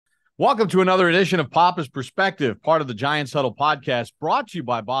Welcome to another edition of Papa's Perspective, part of the Giants Huddle podcast, brought to you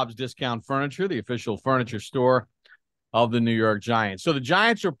by Bob's Discount Furniture, the official furniture store of the New York Giants. So the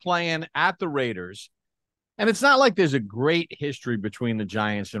Giants are playing at the Raiders, and it's not like there's a great history between the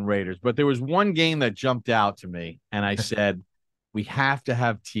Giants and Raiders, but there was one game that jumped out to me, and I said, we have to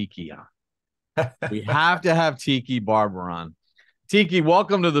have Tiki on. We have to have Tiki Barber on. Tiki,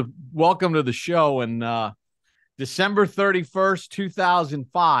 welcome to the show. And December 31st,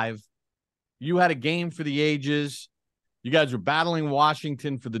 2005, you had a game for the ages. You guys were battling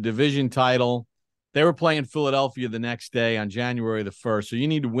Washington for the division title. They were playing Philadelphia the next day on January the 1st. So you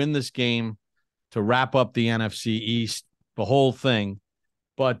need to win this game to wrap up the NFC East, the whole thing.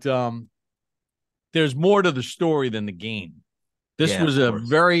 But there's more to the story than the game. This was a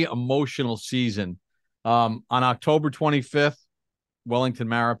very emotional season. On October 25th, Wellington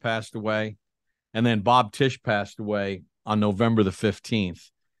Mara passed away, and then Bob Tisch passed away on November the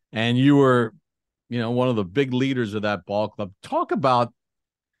 15th. And you were, one of the big leaders of that ball club. Talk about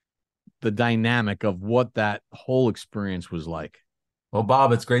the dynamic of what that whole experience was like. Well,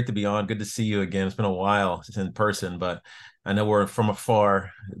 Bob, it's great to be on. Good to see you again. It's been a while since in person, but I know we're from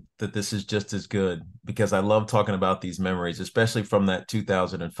afar that this is just as good because I love talking about these memories, especially from that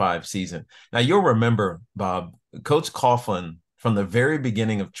 2005 season. Now, you'll remember, Bob, Coach Coughlin from the very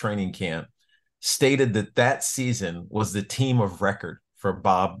beginning of training camp stated that season was the team of record for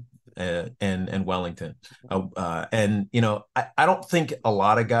Bob and Wellington. I don't think a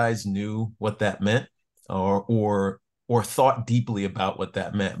lot of guys knew what that meant or thought deeply about what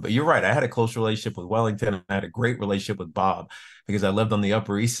that meant. But you're right. I had a close relationship with Wellington. I had a great relationship with Bob because I lived on the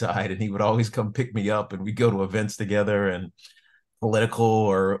Upper East Side, and he would always come pick me up, and we'd go to events together, and political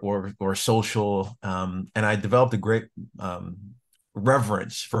or social. And I developed a great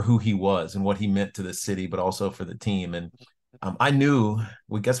reverence for who he was and what he meant to the city, but also for the team. And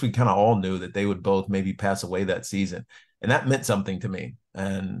we kind of all knew that they would both maybe pass away that season. And that meant something to me.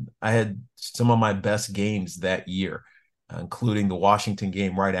 And I had some of my best games that year, including the Washington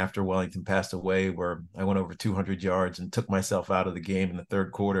game right after Wellington passed away, where I went over 200 yards and took myself out of the game in the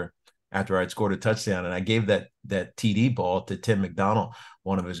third quarter after I'd scored a touchdown. And I gave that TD ball to Tim McDonald,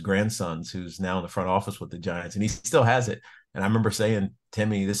 one of his grandsons, who's now in the front office with the Giants, and he still has it. And I remember saying,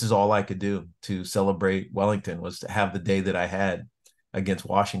 Timmy, this is all I could do to celebrate Wellington, was to have the day that I had against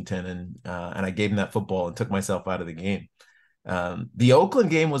Washington. And I gave him that football and took myself out of the game. The Oakland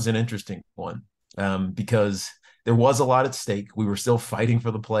game was an interesting one because there was a lot at stake. We were still fighting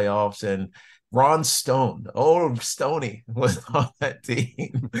for the playoffs, and Ron Stone, Stoney, was on that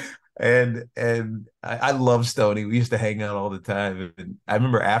team. And I love Stoney. We used to hang out all the time. And I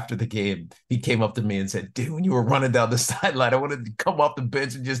remember after the game, he came up to me and said, dude, when you were running down the sideline, I wanted to come off the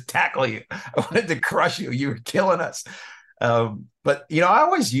bench and just tackle you. I wanted to crush you. You were killing us. But I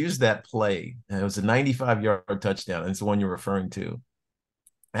always use that play. It was a 95-yard touchdown. And it's the one you're referring to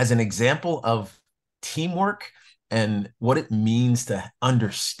as an example of teamwork and what it means to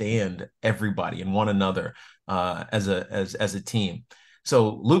understand everybody and one another as a team.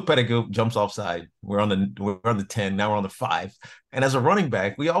 So Luke Pettigrew jumps offside. We're on the 10. Now we're on the 5. And as a running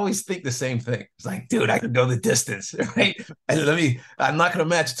back, we always think the same thing. It's like, dude, I can go the distance, right? And I'm not going to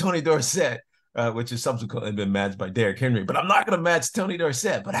match Tony Dorsett, which has subsequently been matched by Derrick Henry, but I'm not going to match Tony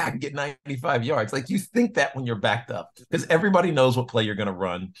Dorsett, but I can get 95 yards. Like, you think that when you're backed up, because everybody knows what play you're going to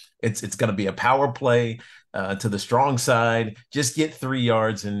run. It's going to be a power play to the strong side. Just get 3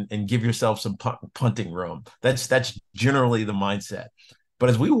 yards and give yourself some punting room. That's generally the mindset. But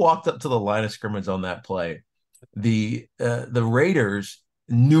as we walked up to the line of scrimmage on that play, the Raiders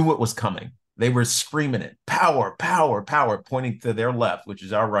knew what was coming. They were screaming it, power, power, power, pointing to their left, which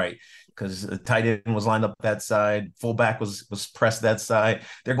is our right, because the tight end was lined up that side. Fullback was pressed that side.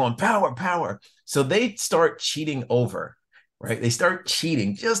 They're going power, power. So they start cheating over, right? They start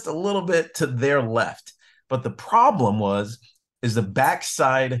cheating just a little bit to their left. But the problem is the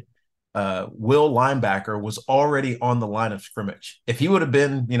backside Will linebacker was already on the line of scrimmage. If he would have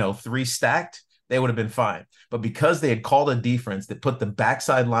been, 3 stacked, they would have been fine. But because they had called a defense that put the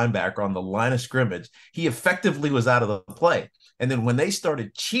backside linebacker on the line of scrimmage, he effectively was out of the play. And then when they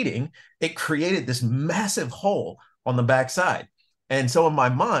started cheating, it created this massive hole on the backside. And so in my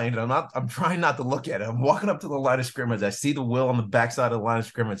mind, I'm trying not to look at it. I'm walking up to the line of scrimmage. I see the Will on the backside of the line of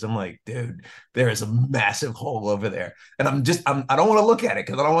scrimmage. I'm like, dude, there is a massive hole over there. And I don't want to look at it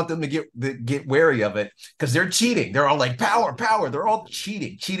because I don't want them to get wary of it because they're cheating. They're all like power, power. They're all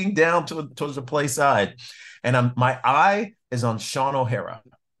cheating down towards the play side. And my eye is on Sean O'Hara.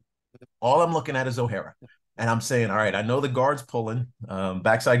 All I'm looking at is O'Hara. And I'm saying, all right, I know the guard's pulling,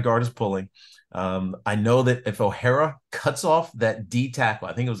 backside guard is pulling. I know that if O'Hara cuts off that D tackle,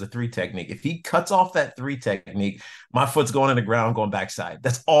 I think it was a three technique. If he cuts off that three technique, my foot's going in the ground, going backside.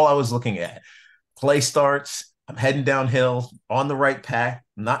 That's all I was looking at. Play starts. I'm heading downhill on the right path,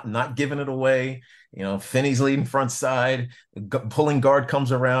 not giving it away. Finney's leading front side, pulling guard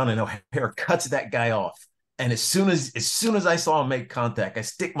comes around, and O'Hara cuts that guy off. And as soon as I saw him make contact, I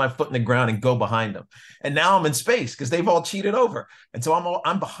stick my foot in the ground and go behind him. And now I'm in space because they've all cheated over. And so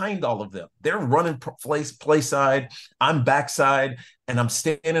I'm behind all of them. They're running play side, I'm backside, and I'm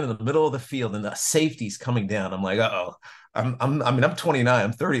standing in the middle of the field, and the safety's coming down. I'm like, uh-oh. I'm 29.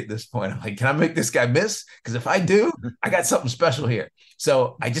 I'm 30 at this point. I'm like, can I make this guy miss? Because if I do, I got something special here.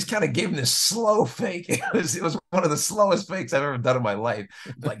 So I just kind of gave him this slow fake. It was one of the slowest fakes I've ever done in my life.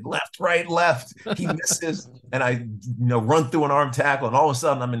 Like left, right, left. He misses, and I run through an arm tackle, and all of a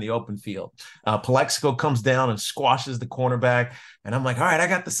sudden I'm in the open field. Plexico comes down and squashes the cornerback, and I'm like, all right, I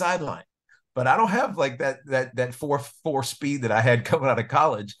got the sideline, but I don't have like that 4.4 speed that I had coming out of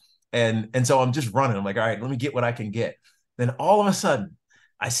college, and so I'm just running. I'm like, all right, let me get what I can get. Then all of a sudden,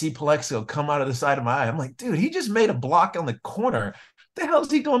 I see Plexico come out of the side of my eye. I'm like, dude, he just made a block on the corner. What the hell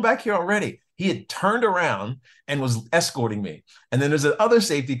is he doing back here already? He had turned around and was escorting me. And then there's another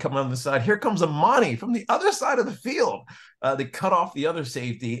safety coming on the side. Here comes Amani from the other side of the field. They cut off the other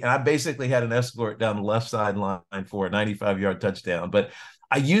safety, and I basically had an escort down the left sideline for a 95-yard touchdown. But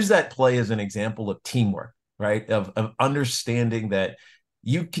I use that play as an example of teamwork, right? Of understanding that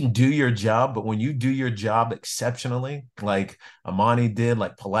you can do your job, but when you do your job exceptionally, like Amani did,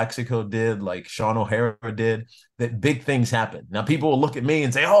 like Plexico did, like Sean O'Hara did, that big things happen. Now people will look at me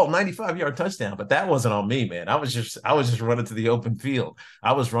and say, "Oh, 95-yard touchdown," but that wasn't on me, man. I was just running to the open field.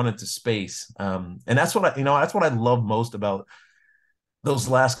 I was running to space, and that's what I love most about those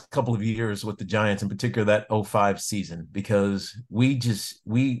last couple of years with the Giants, in particular that '05 season, because we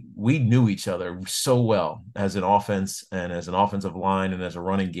knew each other so well as an offense and as an offensive line and as a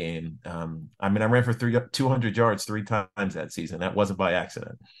running game. I ran for 200 yards 3 times that season. That wasn't by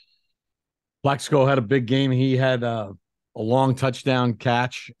accident. Plexico had a big game. He had a long touchdown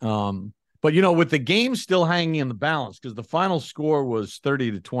catch. But with the game still hanging in the balance, because the final score was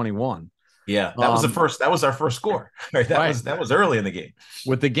 30-21. Yeah, that was that was our first score. Right? That was early in the game.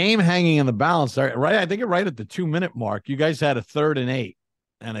 With the game hanging in the balance, right? I think right at the 2-minute mark, you guys had a 3rd and 8,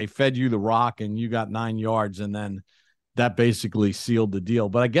 and they fed you the rock, and you got 9 yards, and then that basically sealed the deal.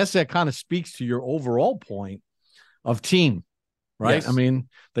 But I guess that kind of speaks to your overall point of team, right? Yes.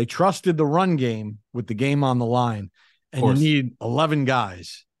 They trusted the run game with the game on the line, and you need 11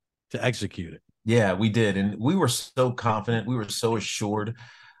 guys to execute it. Yeah, we did, and we were so confident. We were so assured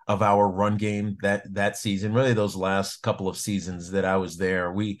of our run game that season, really those last couple of seasons that I was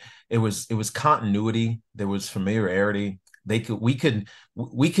there. It was continuity. There was familiarity. We could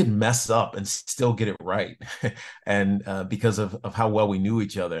mess up and still get it right, and because of how well we knew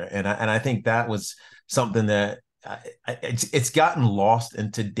each other. And I think that was something that it's gotten lost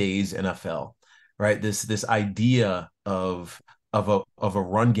in today's NFL, right? This idea of a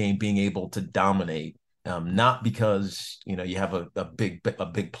run game being able to dominate. Not because you have a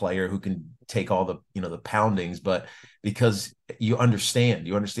big player who can take all the the poundings, but because you understand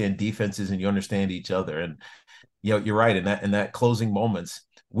defenses and you understand each other. And you're right, in that closing moments,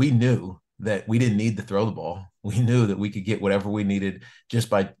 we knew that we didn't need to throw the ball. We knew that we could get whatever we needed just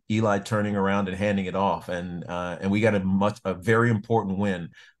by Eli turning around and handing it off, and we got a very important win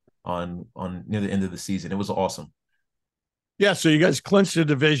on near the end of the season. It was awesome. Yeah, so you guys clinched the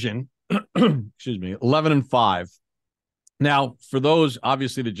division. Excuse me, 11-5. Now, for those,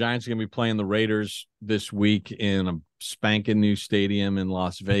 obviously, the Giants are going to be playing the Raiders this week in a spanking new stadium in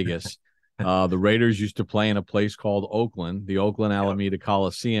Las Vegas. The Raiders used to play in a place called Oakland, the Oakland Alameda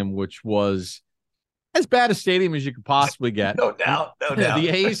Coliseum, which was as bad a stadium as you could possibly get. No doubt. The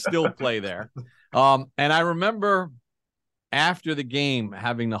A's still play there. And I remember after the game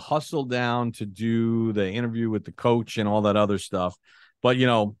having to hustle down to do the interview with the coach and all that other stuff. But,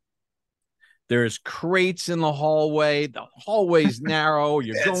 there's crates in the hallway. The hallway's narrow.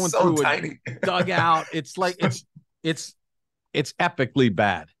 You're going so through tiny. a dugout. It's like it's epically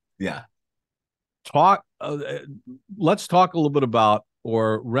bad. Yeah. Let's talk a little bit about,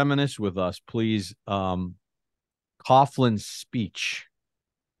 or reminisce with us, please. Coughlin's speech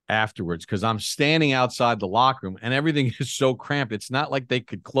afterwards, because I'm standing outside the locker room and everything is so cramped. It's not like they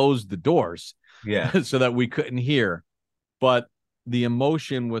could close the doors, so that we couldn't hear, but the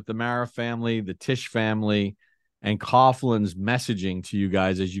emotion with the Mara family, the Tisch family, and Coughlin's messaging to you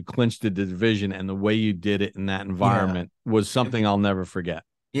guys as you clinched the division and the way you did it in that environment was something I'll never forget.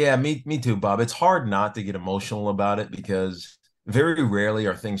 Yeah, me too, Bob. It's hard not to get emotional about it because very rarely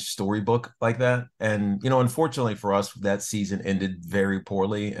are things storybook like that. And unfortunately for us, that season ended very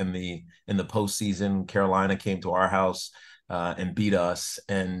poorly. In the postseason, Carolina came to our house and beat us.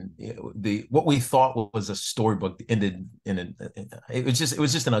 And the what we thought was a storybook ended it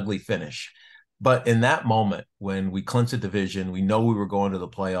was just an ugly finish. But in that moment, when we clinched the division, we know we were going to the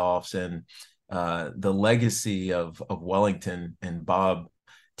playoffs, and the legacy of Wellington and Bob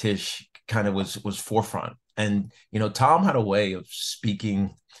Tisch kind of was forefront. And Tom had a way of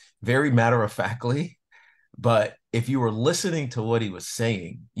speaking very matter of factly, but if you were listening to what he was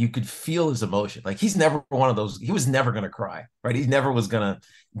saying, you could feel his emotion. Like, he's never one of those. He was never going to cry, right? He never was going to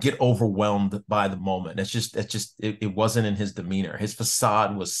get overwhelmed by the moment. It wasn't in his demeanor. His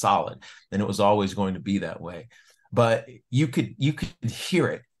facade was solid, and it was always going to be that way. But you could hear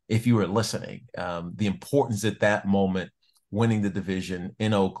it if you were listening. The importance at that moment, winning the division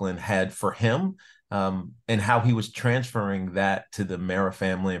in Oakland, had for him, and how he was transferring that to the Mara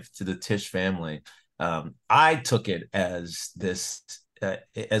family, to the Tisch family. I took it as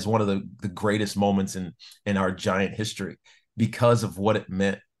as one of the greatest moments in our Giant history, because of what it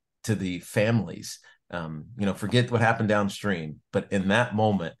meant to the families. Forget what happened downstream, but in that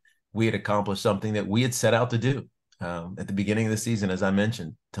moment, we had accomplished something that we had set out to do. At the beginning of the season, as I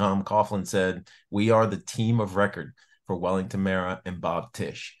mentioned, Tom Coughlin said, "We are the team of record for Wellington Mara and Bob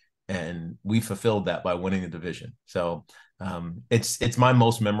Tisch." And we fulfilled that by winning the division. So it's my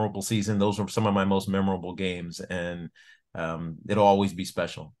most memorable season. Those were some of my most memorable games, and it'll always be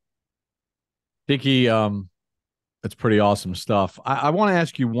special. Tiki, that's pretty awesome stuff. I want to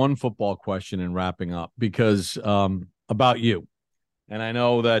ask you one football question in wrapping up, because about you. And I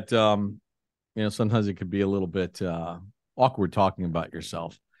know that sometimes it could be a little bit awkward talking about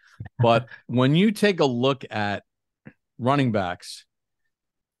yourself. But when you take a look at running backs,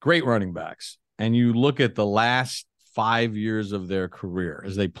 great running backs, and you look at the last 5 years of their career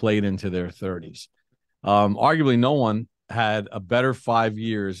as they played into their 30s, arguably no one had a better 5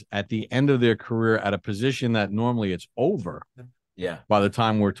 years at the end of their career at a position that normally it's over. Yeah. By the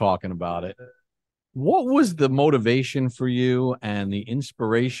time we're talking about it, what was the motivation for you and the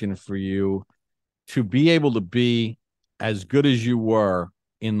inspiration for you to be able to be as good as you were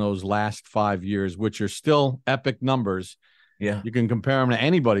in those last 5 years, which are still epic numbers? Yeah. You can compare them to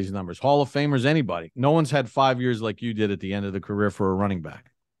anybody's numbers, Hall of Famers, anybody. No one's had 5 years like you did at the end of the career for a running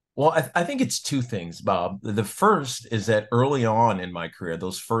back. Well, I think it's two things, Bob. The first is that early on in my career,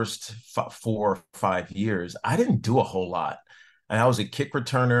 those first 4 or 5 years, I didn't do a whole lot. And I was a kick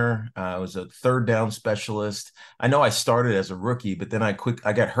returner. I was a third down specialist. I know I started as a rookie, but then I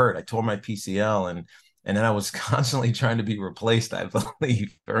got hurt. I tore my PCL, and then I was constantly trying to be replaced. I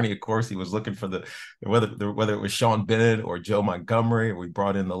believe Ernie, of course, he was looking for whether it was Sean Bennett or Joe Montgomery, or we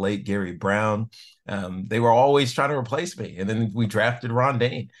brought in the late Gary Brown. They were always trying to replace me. And then we drafted Ron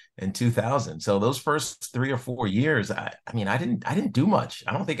Dane in 2000. So those first 3 or 4 years, I didn't do much.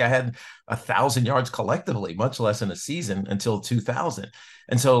 I don't think I had 1,000 yards collectively, much less in a season, until 2000.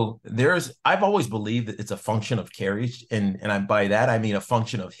 And so I've always believed that it's a function of carries. And by that, I mean a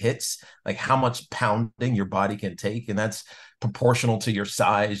function of hits, like how much pounding your body can take. And that's proportional to your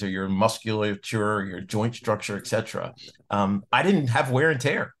size or your musculature, or your joint structure, etc. I didn't have wear and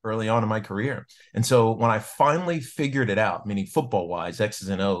tear early on in my career. And so when I finally figured it out, meaning football wise, X's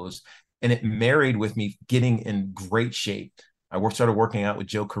and O's, and it married with me getting in great shape, I started working out with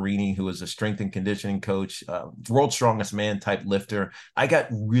Joe Carini, who was a strength and conditioning coach, world's strongest man type lifter. I got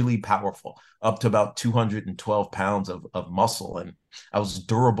really powerful, up to about 212 pounds of muscle. And I was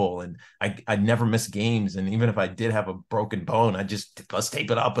durable, and I never missed games. And even if I did have a broken bone, let's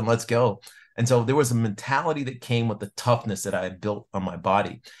tape it up and let's go. And so there was a mentality that came with the toughness that I had built on my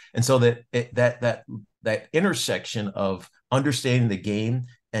body. And so that intersection of understanding the game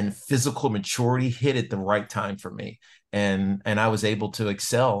and physical maturity hit at the right time for me. And I was able to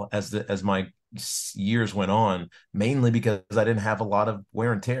excel as my years went on, mainly because I didn't have a lot of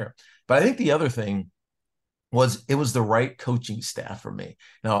wear and tear. But I think the other thing was it was the right coaching staff for me.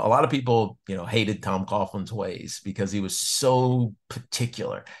 Now, a lot of people, hated Tom Coughlin's ways because he was so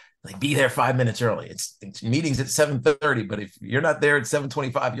particular. Like, be there 5 minutes early. It's meetings at 7:30, but if you're not there at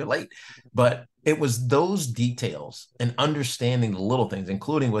 7:25, you're late. But it was those details and understanding the little things,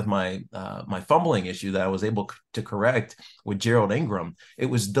 including with my fumbling issue that I was able to correct with Gerald Ingram. It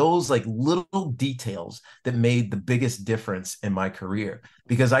was those like little details that made the biggest difference in my career,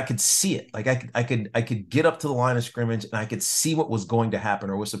 because I could see it. Like I could get up to the line of scrimmage and I could see what was going to happen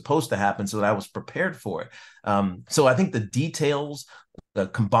or was supposed to happen, so that I was prepared for it. So I think the details,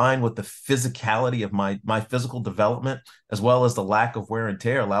 combined with the physicality of my physical development, as well as the lack of wear and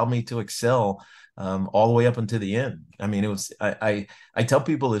tear, allowed me to excel all the way up until the end. I mean, it was I tell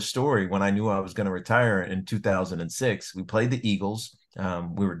people this story. When I knew I was going to retire in 2006, we played the Eagles.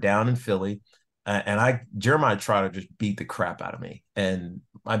 We were down in Philly, and Jeremiah Trotter just beat the crap out of me, and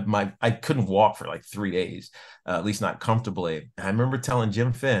I couldn't walk for like 3 days, at least not comfortably. And I remember telling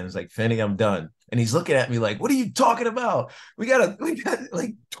Jim Finn, "It's like, Finney, I'm done." And he's looking at me like, "What are you talking about? We got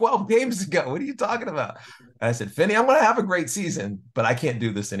like 12 games to go. What are you talking about?" And I said, "Finney, I'm going to have a great season, but I can't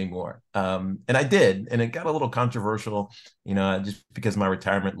do this anymore." And I did, and it got a little controversial, just because my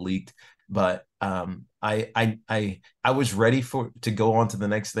retirement leaked. But I was ready to go on to the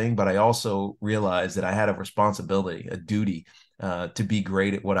next thing, but I also realized that I had a responsibility, a duty, to be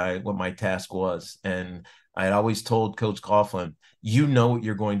great at what my task was. And I had always told Coach Coughlin, "You know what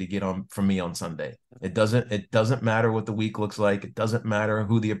you're going to get from me on Sunday. It doesn't matter what the week looks like. It doesn't matter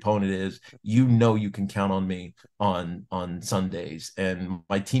who the opponent is. You know you can count on me on Sundays." And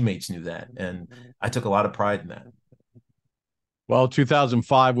my teammates knew that, and I took a lot of pride in that. Well,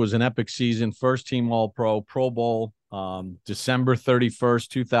 2005 was an epic season. First team All-Pro, Pro Bowl, December 31st,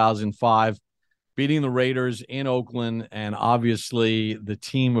 2005, beating the Raiders in Oakland, and obviously the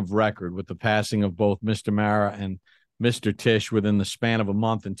team of record with the passing of both Mr. Mara and Mr. Tisch within the span of a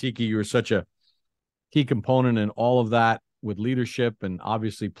month. And Tiki, you were such a key component in all of that with leadership and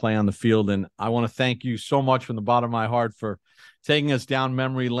obviously play on the field. And I want to thank you so much from the bottom of my heart for taking us down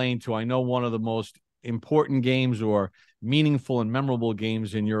memory lane to, I know, one of the most important games or meaningful and memorable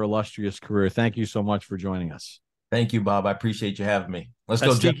games in your illustrious career. Thank you so much for joining us. Thank you, Bob. I appreciate you having me. Let's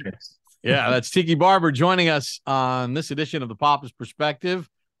go, Giants. Yeah, that's Tiki Barber joining us on this edition of the Papa's Perspective,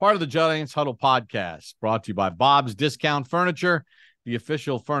 part of the Giants Huddle podcast, brought to you by Bob's Discount Furniture, the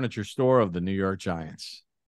official furniture store of the New York Giants.